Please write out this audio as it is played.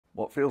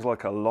What feels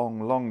like a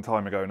long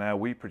time ago now,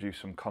 we produced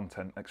some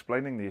content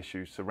explaining the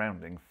issues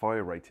surrounding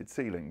fire-rated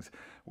ceilings.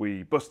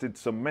 We busted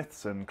some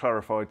myths and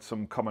clarified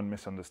some common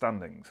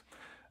misunderstandings.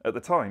 At the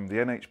time, the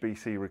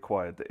NHBC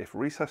required that if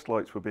recessed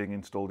lights were being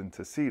installed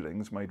into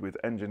ceilings made with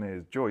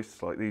engineered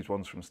joists like these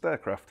ones from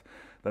Staircraft,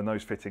 then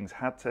those fittings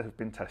had to have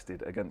been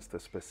tested against the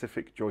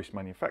specific joist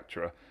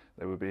manufacturer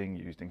they were being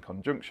used in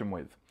conjunction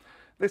with.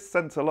 This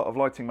sent a lot of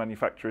lighting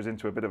manufacturers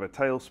into a bit of a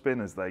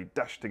tailspin as they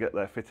dashed to get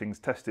their fittings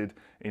tested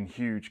in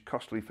huge,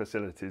 costly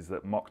facilities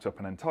that mocked up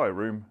an entire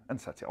room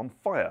and set it on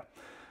fire.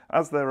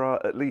 As there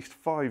are at least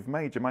 5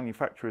 major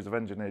manufacturers of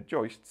engineered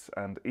joists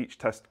and each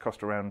test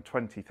cost around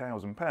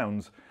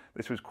 £20,000,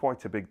 this was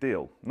quite a big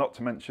deal, not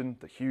to mention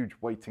the huge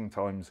waiting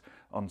times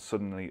on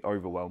suddenly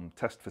overwhelmed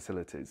test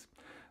facilities.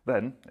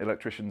 Then,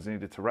 electricians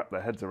needed to wrap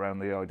their heads around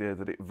the idea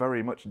that it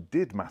very much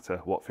did matter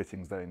what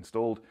fittings they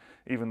installed,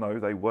 even though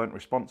they weren't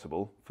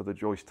responsible for the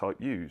joist type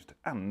used,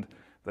 and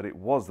that it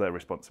was their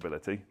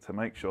responsibility to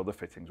make sure the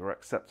fittings were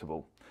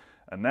acceptable.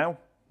 And now,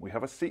 we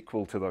have a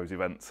sequel to those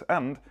events,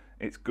 and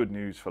it's good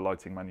news for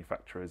lighting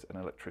manufacturers and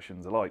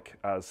electricians alike,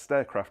 as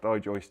Staircraft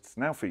i-joists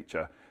now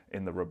feature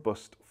in the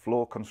robust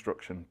floor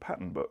construction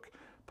pattern book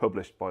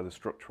published by the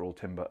Structural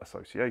Timber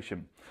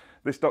Association.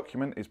 This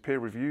document is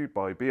peer-reviewed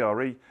by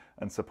BRE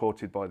and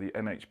supported by the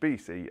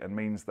NHBC and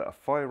means that a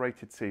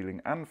fire-rated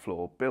ceiling and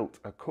floor built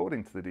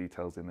according to the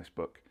details in this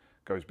book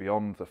goes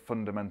beyond the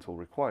fundamental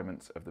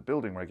requirements of the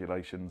building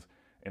regulations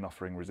in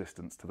offering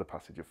resistance to the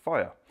passage of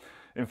fire.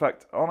 In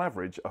fact, on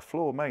average, a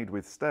floor made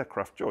with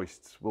Staircraft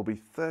joists will be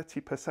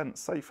 30%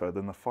 safer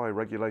than the fire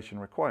regulation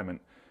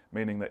requirement,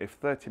 meaning that if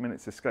 30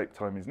 minutes escape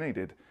time is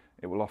needed,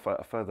 it will offer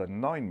a further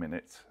 9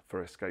 minutes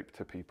for escape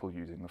to people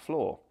using the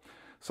floor.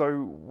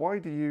 So why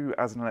do you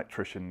as an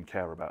electrician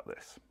care about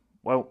this?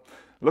 Well,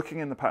 looking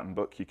in the pattern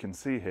book, you can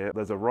see here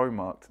there's a row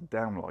marked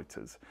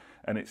downlighters,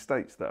 and it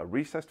states that a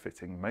recessed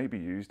fitting may be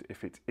used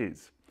if it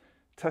is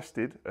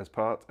tested as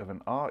part of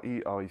an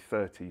REI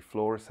 30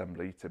 floor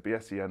assembly to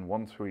BSEN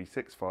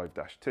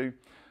 1365-2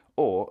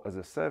 or as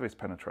a service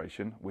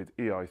penetration with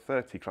EI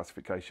 30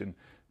 classification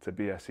to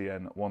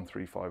BSEN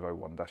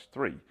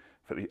 13501-3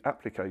 for the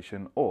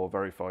application or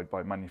verified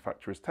by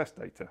manufacturer's test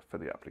data for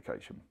the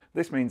application.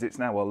 This means it's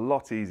now a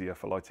lot easier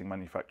for lighting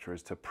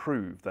manufacturers to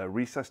prove their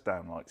recessed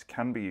downlights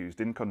can be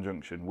used in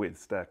conjunction with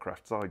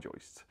Staircraft's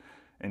i-joists.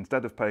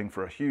 Instead of paying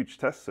for a huge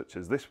test such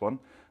as this one,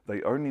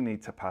 they only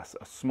need to pass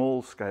a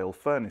small-scale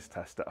furnace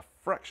test at a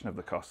fraction of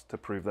the cost to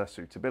prove their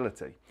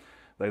suitability.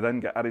 They then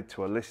get added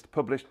to a list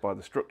published by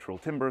the Structural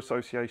Timber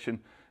Association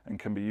and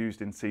can be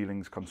used in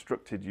ceilings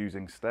constructed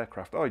using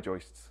Staircraft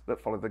i-joists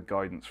that follow the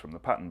guidance from the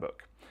pattern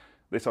book.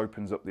 This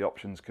opens up the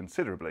options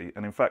considerably,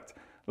 and in fact,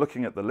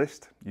 looking at the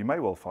list, you may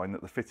well find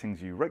that the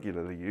fittings you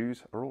regularly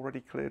use are already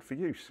cleared for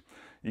use.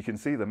 You can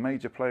see the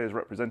major players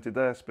represented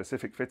there.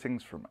 Specific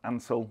fittings from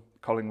Ansell,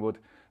 Collingwood,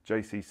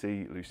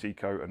 JCC,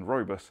 Luceco and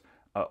Robus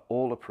are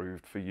all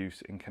approved for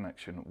use in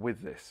connection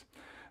with this.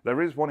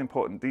 There is one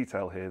important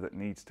detail here that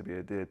needs to be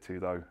adhered to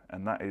though,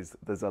 and that is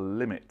there's a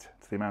limit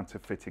to the amount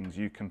of fittings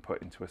you can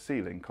put into a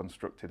ceiling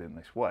constructed in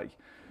this way.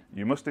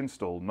 You must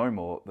install no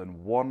more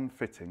than 1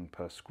 fitting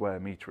per square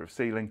metre of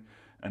ceiling,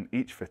 and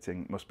each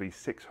fitting must be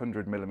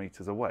 600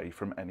 millimetres away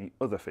from any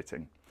other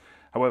fitting.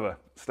 However,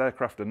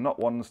 Staircraft are not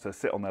ones to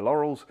sit on their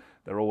laurels.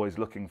 They're always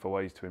looking for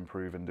ways to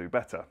improve and do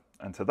better.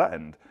 And to that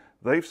end,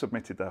 they've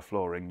submitted their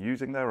flooring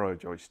using their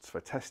i-joists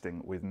for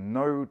testing with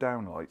no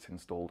downlights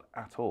installed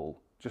at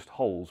all, just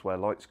holes where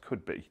lights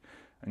could be.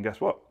 And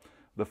guess what?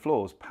 The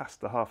floors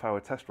passed the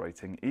half-hour test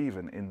rating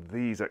even in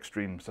these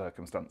extreme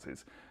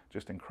circumstances.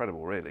 Just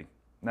incredible, really.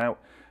 Now,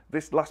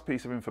 this last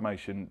piece of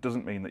information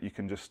doesn't mean that you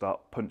can just start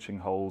punching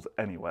holes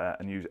anywhere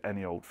and use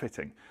any old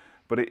fitting,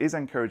 but it is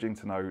encouraging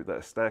to know that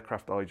a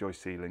Staircraft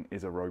i-joist ceiling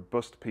is a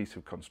robust piece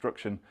of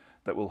construction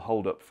that will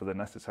hold up for the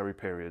necessary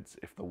periods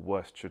if the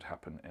worst should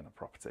happen in a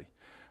property.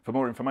 For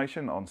more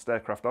information on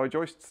Staircraft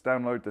i-joists,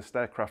 download the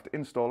Staircraft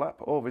install app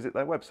or visit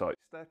their website,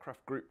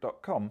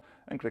 staircraftgroup.com,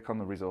 and click on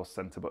the Resource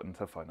Centre button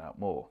to find out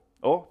more.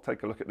 Or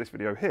take a look at this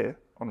video here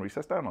on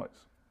recessed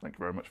downlights. Thank you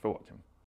very much for watching.